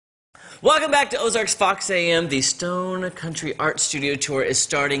Welcome back to Ozarks Fox AM. The Stone Country Art Studio Tour is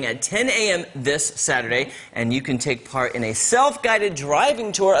starting at 10 a.m. this Saturday, and you can take part in a self-guided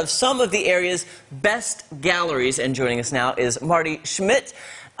driving tour of some of the area's best galleries. And joining us now is Marty Schmidt.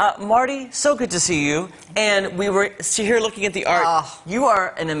 Marty, so good to see you. And we were here looking at the art. You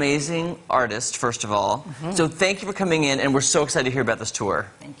are an amazing artist, first of all. So thank you for coming in, and we're so excited to hear about this tour.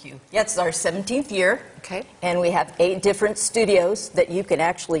 Thank you. Yeah, it's our 17th year. Okay. And we have 8 different studios that you can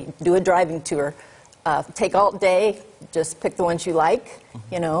actually do a driving tour. Take all day, just pick the ones you like,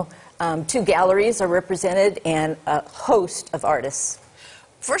 you know. 2 galleries are represented and a host of artists.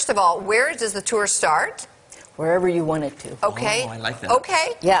 First of all, where does the tour start? Wherever you want it to. Okay. Oh, I like that. Okay.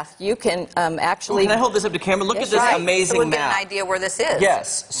 Yeah, you can actually... Can I hold this up to camera? Look at this amazing so we'll map. get an idea where this is.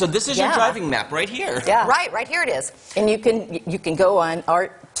 Yes. So this is your driving map right here. Yeah. Right here it is. And you can go on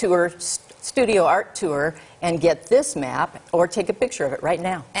art tour, studio art tour, and get this map or take a picture of it right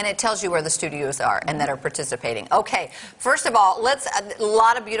now. And it tells you where the studios are and that are participating. Okay. First of all, a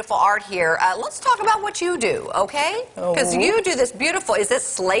lot of beautiful art here. Let's talk about what you do, okay? Because you do this beautiful. Is this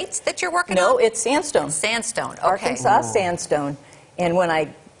slates that you're working on? No, it's sandstone. Sandstone. Okay. Arkansas sandstone. And when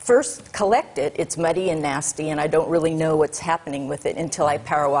I first collect it, it's muddy and nasty, and I don't really know what's happening with it until I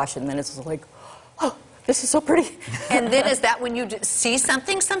power wash, and then it's like, oh, this is so pretty. And then is that when you see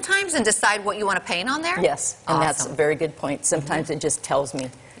something sometimes and decide what you want to paint on there? Yes, and that's a very good point. Sometimes it just tells me,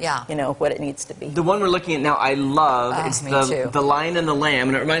 you know, what it needs to be. The one we're looking at now, I love. It's the Lion and the Lamb,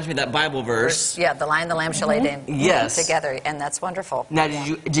 and it reminds me of that Bible verse. Yeah, the Lion and the Lamb shall lay down together, and that's wonderful. Now,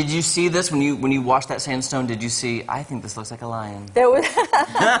 did you see this when you washed that sandstone? Did you see? I think this looks like a lion. There was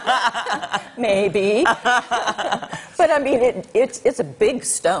maybe, but I mean, it's a big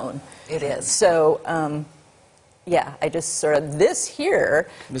stone. It is. So, yeah, I just sort of, this here,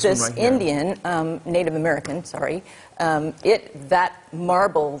 this Indian, Native American, sorry, that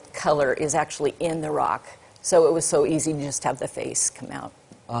marble color is actually in the rock. So it was so easy to just have the face come out.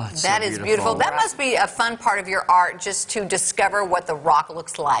 Oh, that is beautiful. That must be a fun part of your art, just to discover what the rock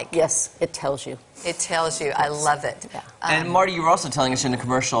looks like. Yes, it tells you. It tells you. I love it. Yeah. And Marty, you were also telling us in the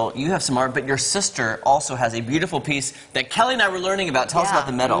commercial, you have some art, but your sister also has a beautiful piece that Kelly and I were learning about. Tell us about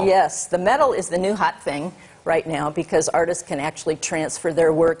the metal. Yes, the metal is the new hot thing right now because artists can actually transfer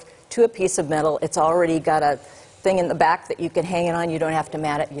their work to a piece of metal. It's already got a thing in the back that you can hang it on. You don't have to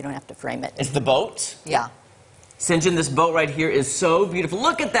mat it. You don't have to frame it. It's the boat? Yeah. Sinjin, this boat right here is so beautiful.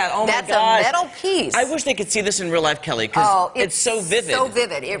 Look at that. Oh, my gosh. That's a metal piece. I wish they could see this in real life, Kelly, because it's so vivid. So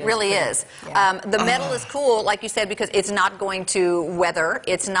vivid. It really is. Yeah. The metal is cool, like you said, because it's not going to weather.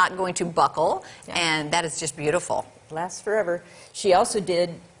 It's not going to buckle. And that is just beautiful. Lasts forever. She also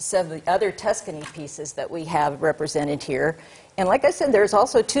did some of the other Tuscany pieces that we have represented here. And like I said, there's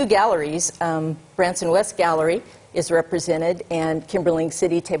also 2 galleries. Branson West Gallery is represented, and Kimberling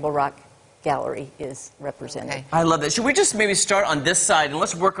City Table Rock Gallery is represented. Okay. I love that. Should we just maybe start on this side and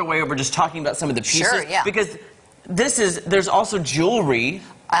let's work our way over just talking about some of the pieces? Sure, yeah. Because there's also jewelry.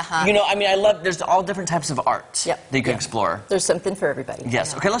 You know, I mean, there's all different types of art that you can explore. There's something for everybody.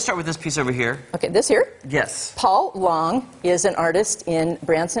 Yes. Okay, let's start with this piece over here. Okay, this here? Yes. Paul Long is an artist in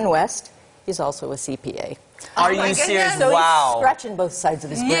Branson West. He's also a CPA. Are you serious? So wow. He's scratching both sides of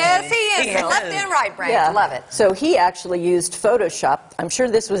his brain. Yes, he is. Left and right brain. Yeah. Love it. So he actually used Photoshop. I'm sure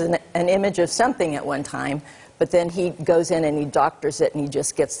this was an image of something at one time, but then he goes in and he doctors it and he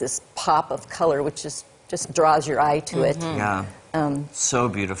just gets this pop of color, which just draws your eye to it. Yeah. So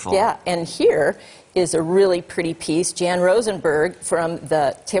beautiful. Yeah, and here is a really pretty piece. Jan Rosenberg from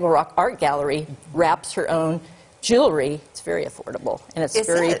the Table Rock Art Gallery wraps her own jewelry. It's very affordable, and it's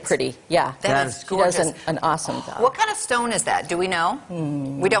very pretty. Yeah, that is gorgeous. She does an awesome job. What kind of stone is that? Do we know?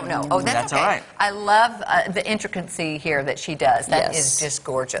 We don't know. Oh, that's okay. All right. I love the intricacy here that she does. That is just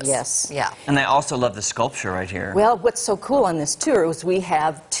gorgeous. Yes. Yeah. And I also love the sculpture right here. Well, what's so cool on this tour is we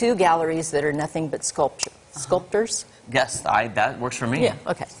have 2 galleries that are nothing but sculptors. Yes, that works for me. Yeah,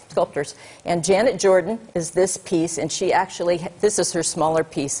 okay, sculptors. And Janet Jordan is this piece, and she actually, this is her smaller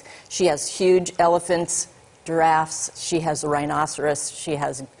piece. She has huge elephants, giraffes, she has a rhinoceros, she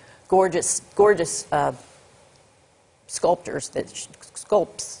has gorgeous sculptures that she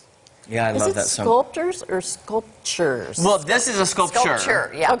sculpts. Yeah, I love that. Sculptors or sculptures? Well, this is a sculpture.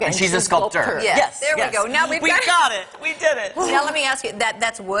 Sculpture, yeah. Okay, and she's a sculptor. Yes, there we go. Now we got it. We did it. Now let me ask you,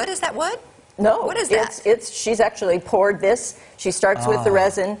 that's wood? Is that wood? No. What is that? She's actually poured this. She starts with the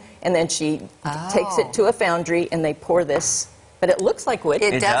resin, and then she takes it to a foundry, and they pour this. But it looks like wood.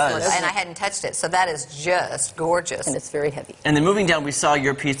 It does. And I hadn't touched it, so that is just gorgeous. And it's very heavy. And then moving down, we saw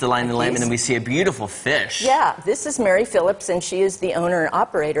your piece, The Lion and the Lamb, and then we see a beautiful fish. Yeah, this is Mary Phillips, and she is the owner and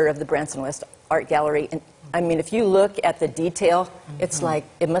operator of the Branson West Art Gallery. And I mean, if you look at the detail, it's like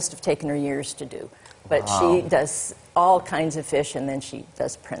it must have taken her years to do. But she does all kinds of fish, and then she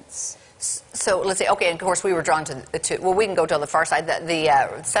does prints. So let's see. Okay, and of course we were drawn to well, we can go to the far side.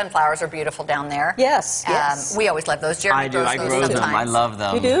 The sunflowers are beautiful down there. Yes, yes. We always love those. Jeremy I do. I grows grow those them. sometimes. I love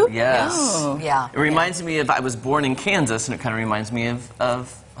them. You do? Yes. Oh. Yeah. It reminds me of, I was born in Kansas, and it kind of reminds me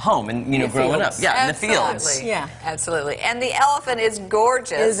of home and, you know, The growing fields. up. Yeah, in the Absolutely. fields. Yeah. Absolutely. And the elephant is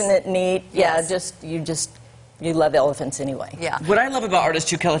gorgeous. Isn't it neat? Yes. Yeah, you love elephants anyway. Yeah. What I love about artists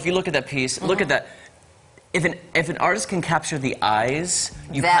too, Kelly, if you look at that piece, look at that. If an artist can capture the eyes,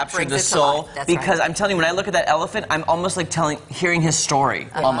 you That capture brings the it to soul. life. That's Because right. I'm telling you, when I look at that elephant, I'm almost like hearing his story,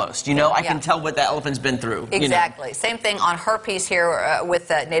 almost. You know, I can tell what that elephant's been through. Exactly. You know? Same thing on her piece here with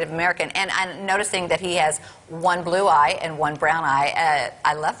Native American. And I'm noticing that he has one blue eye and one brown eye.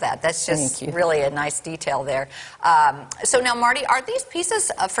 I love that. That's just really a nice detail there. So now, Marty, are these pieces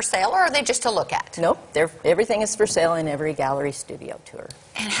for sale, or are they just to look at? Nope, everything is for sale in every gallery studio tour.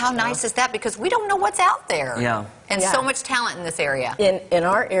 And how nice is that? Because we don't know what's out there. Yeah. And so much talent in this area. In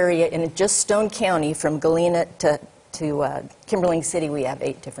our area, in just Stone County, from Galena to Kimberling City, we have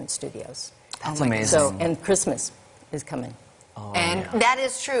 8 different studios. That's amazing. So, and Christmas is coming. And that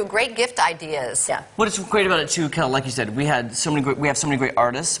is true. Great gift ideas. Yeah. What's great about it too, Kel, like you said, we have so many great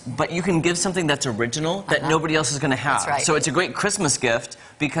artists, but you can give something that's original that nobody else is going to have. That's right. So it's a great Christmas gift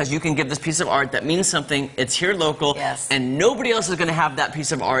because you can give this piece of art that means something. It's here local, and nobody else is going to have that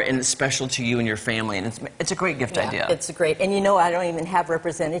piece of art, and it's special to you and your family. And it's a great gift idea. It's great. And you know, I don't even have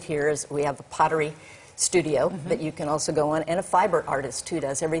represented here is we have a pottery studio that you can also go on, and a fiber artist who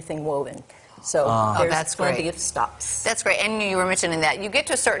does everything woven. So that's plenty great. of stops. That's great. And you were mentioning that you get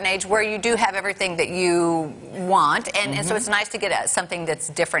to a certain age where you do have everything that you want, and so it's nice to get something that's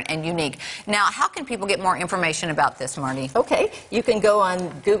different and unique. Now, how can people get more information about this, Marty? Okay, you can go on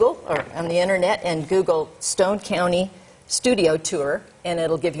Google or on the internet and Google Stone County Studio Tour, and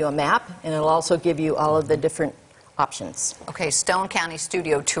it'll give you a map, and it'll also give you all of the different options. Okay, Stone County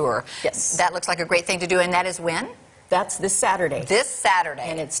Studio Tour. Yes. That looks like a great thing to do, and that is when? That's this Saturday. This Saturday.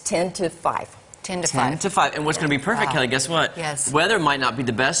 And it's 10 to 5. 10 to 5. 10 to 5. And what's going to be perfect, Kelly, guess what? Yes. Weather might not be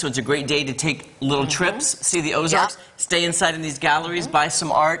the best, so it's a great day to take little trips, see the Ozarks, stay inside in these galleries, buy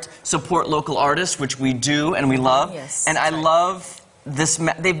some art, support local artists, which we do and we love. Yes. And I love this.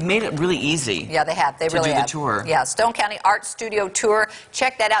 They've made it really easy. Yeah, they have. They really have. To do the tour. Yeah, Stone County Art Studio Tour.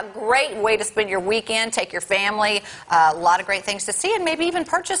 Check that out. Great way to spend your weekend. Take your family. A lot of great things to see, and maybe even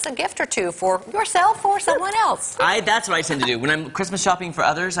purchase a gift or two for yourself or someone else. That's what I tend to do. When I'm Christmas shopping for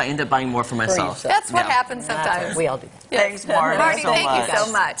others, I end up buying more for myself. That's what happens sometimes. We all do that. Thanks, Marty. Marty, so thank much. you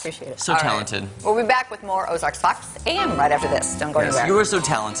so much. Appreciate it. So talented. We'll be back with more Ozarks Fox AM right after this. Don't go anywhere. You are so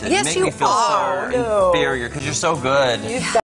talented. Yes, you make me you feel are. so inferior because you're so good.